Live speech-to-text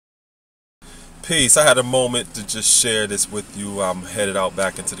Peace. I had a moment to just share this with you. I'm headed out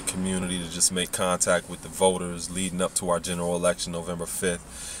back into the community to just make contact with the voters leading up to our general election November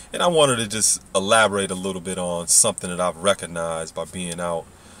 5th. And I wanted to just elaborate a little bit on something that I've recognized by being out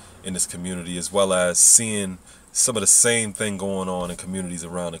in this community, as well as seeing some of the same thing going on in communities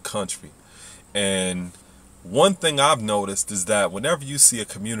around the country. And one thing I've noticed is that whenever you see a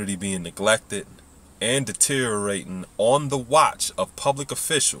community being neglected and deteriorating on the watch of public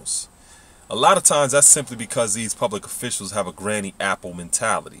officials, a lot of times that's simply because these public officials have a granny apple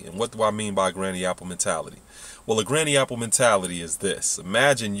mentality. And what do I mean by granny apple mentality? Well, a granny apple mentality is this.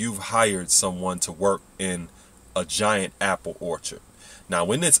 Imagine you've hired someone to work in a giant apple orchard. Now,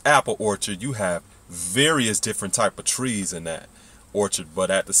 in this apple orchard, you have various different type of trees in that orchard,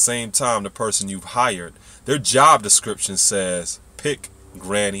 but at the same time, the person you've hired, their job description says, pick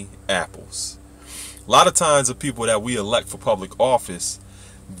granny apples. A lot of times the people that we elect for public office,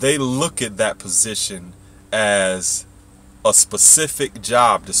 they look at that position as a specific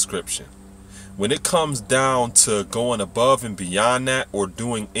job description. When it comes down to going above and beyond that or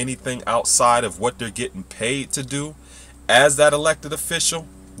doing anything outside of what they're getting paid to do as that elected official,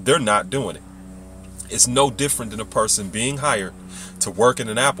 they're not doing it. It's no different than a person being hired to work in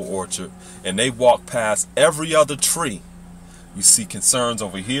an apple orchard and they walk past every other tree. You see concerns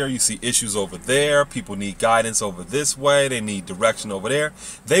over here, you see issues over there, people need guidance over this way, they need direction over there.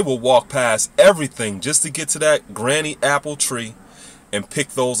 They will walk past everything just to get to that granny apple tree and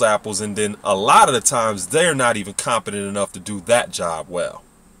pick those apples, and then a lot of the times they're not even competent enough to do that job well.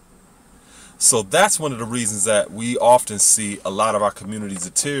 So that's one of the reasons that we often see a lot of our communities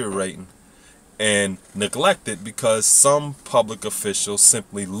deteriorating and neglected, because some public officials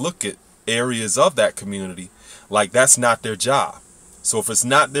simply look at areas of that community like that's not their job. So if it's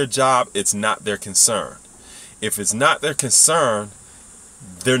not their job, it's not their concern. If it's not their concern,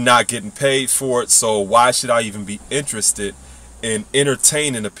 they're not getting paid for it. So why should I even be interested in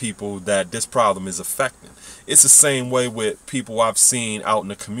entertaining the people that this problem is affecting? It's the same way with people I've seen out in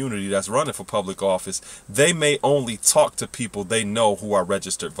the community that's running for public office. They may only talk to people they know who are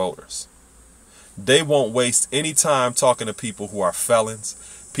registered voters. They won't waste any time talking to people who are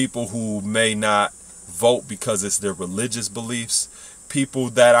felons, people who may not vote because it's their religious beliefs, people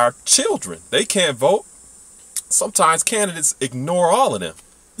that are children. They can't vote. Sometimes candidates ignore all of them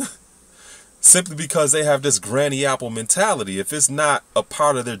simply because they have this granny apple mentality. If it's not a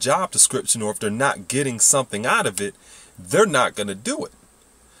part of their job description, or if they're not getting something out of it, they're not going to do it.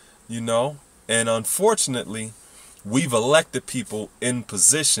 You know? And unfortunately, we've elected people in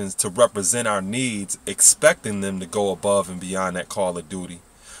positions to represent our needs, expecting them to go above and beyond that call of duty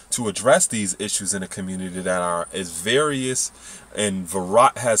to address these issues in a community that are as various and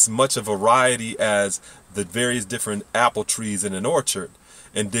has much a variety as the various different apple trees in an orchard.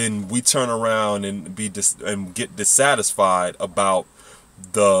 And then we turn around and get dissatisfied about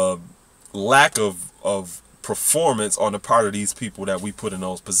the lack of performance on the part of these people that we put in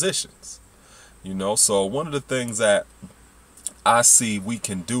those positions. You know, so one of the things that I see we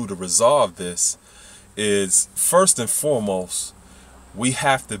can do to resolve this is, first and foremost, we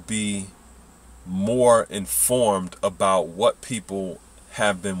have to be more informed about what people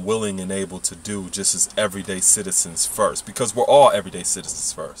have been willing and able to do just as everyday citizens first, because we're all everyday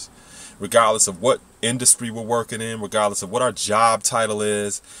citizens first, regardless of what industry we're working in, regardless of what our job title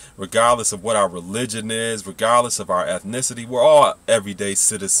is, regardless of what our religion is, regardless of our ethnicity. We're all everyday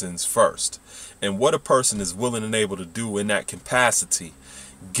citizens first. And what a person is willing and able to do in that capacity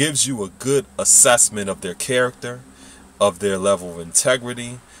gives you a good assessment of their character, of their level of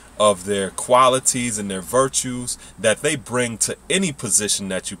integrity, of their qualities and their virtues that they bring to any position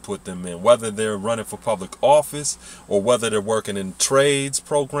that you put them in, whether they're running for public office, or whether they're working in trades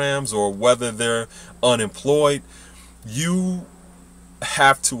programs, or whether they're unemployed. You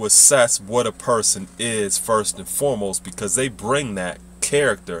have to assess what a person is first and foremost, because they bring that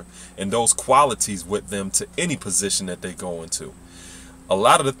character and those qualities with them to any position that they go into. A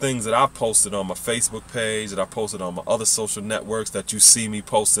lot of the things that I've posted on my Facebook page, that I posted on my other social networks, that you see me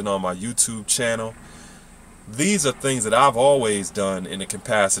posting on my YouTube channel, these are things that I've always done in the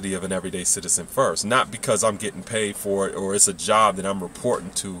capacity of an everyday citizen first. Not because I'm getting paid for it, or it's a job that I'm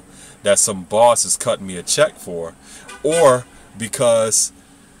reporting to that some boss is cutting me a check for, or because,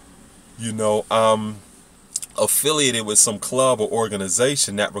 you know, I'm affiliated with some club or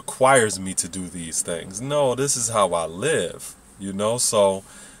organization that requires me to do these things. No, this is how I live. You know, so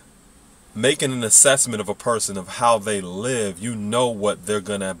making an assessment of a person of how they live, you know what they're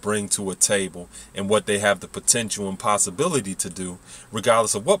going to bring to a table and what they have the potential and possibility to do,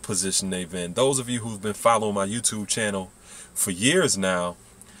 regardless of what position they've in. Those of you who've been following my YouTube channel for years now,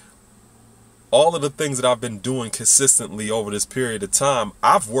 all of the things that I've been doing consistently over this period of time,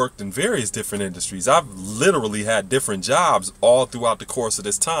 I've worked in various different industries. I've literally had different jobs all throughout the course of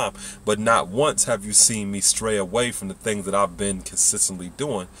this time, but not once have you seen me stray away from the things that I've been consistently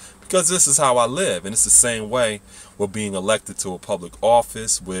doing, because this is how I live. And it's the same way with being elected to a public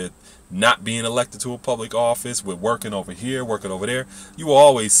office, with not being elected to a public office, with working over here, working over there. You will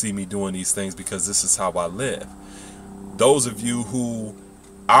always see me doing these things because this is how I live. Those of you who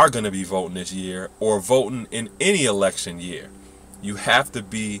are going to be voting this year, or voting in any election year, you have to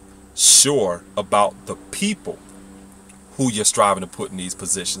be sure about the people who you're striving to put in these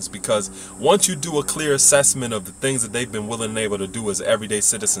positions, because once you do a clear assessment of the things that they've been willing and able to do as everyday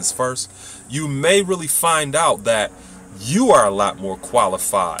citizens first, you may really find out that you are a lot more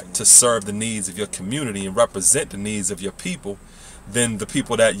qualified to serve the needs of your community and represent the needs of your people than the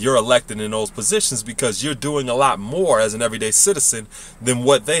people that you're elected in those positions, because you're doing a lot more as an everyday citizen than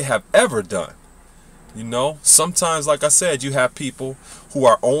what they have ever done. You know, sometimes, like I said, you have people who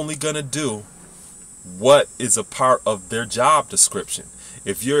are only going to do what is a part of their job description.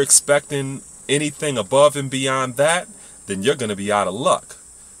 If you're expecting anything above and beyond that, then you're going to be out of luck.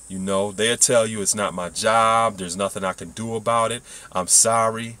 You know, they'll tell you, it's not my job, there's nothing I can do about it, I'm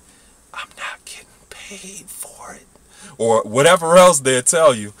sorry, I'm not getting paid for it, or whatever else they'll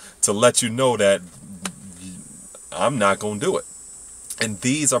tell you to let you know that I'm not going to do it. And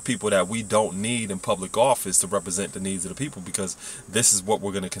these are people that we don't need in public office to represent the needs of the people, because this is what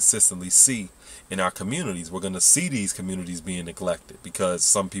we're going to consistently see in our communities. We're going to see these communities being neglected because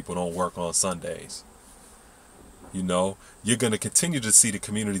some people don't work on Sundays. You know, you're going to continue to see the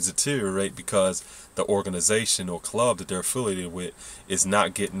communities deteriorate because the organization or club that they're affiliated with is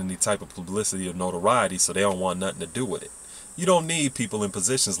not getting any type of publicity or notoriety, so they don't want nothing to do with it. You don't need people in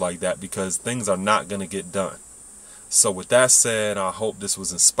positions like that, because things are not going to get done. So with that said, I hope this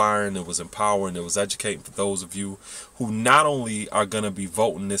was inspiring, it was empowering, it was educating for those of you who not only are going to be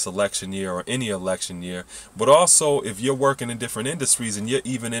voting this election year or any election year, but also if you're working in different industries and you're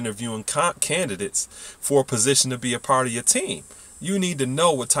even interviewing candidates for a position to be a part of your team. You need to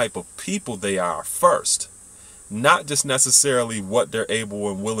know what type of people they are first, not just necessarily what they're able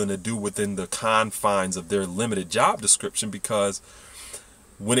and willing to do within the confines of their limited job description, because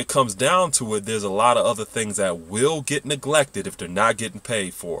when it comes down to it, there's a lot of other things that will get neglected if they're not getting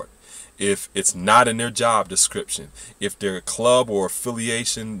paid for it, if it's not in their job description, if their club or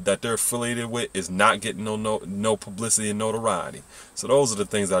affiliation that they're affiliated with is not getting no publicity and notoriety. So those are the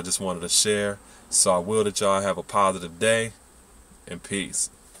things I just wanted to share. So I will that y'all have a positive day, and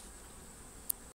peace.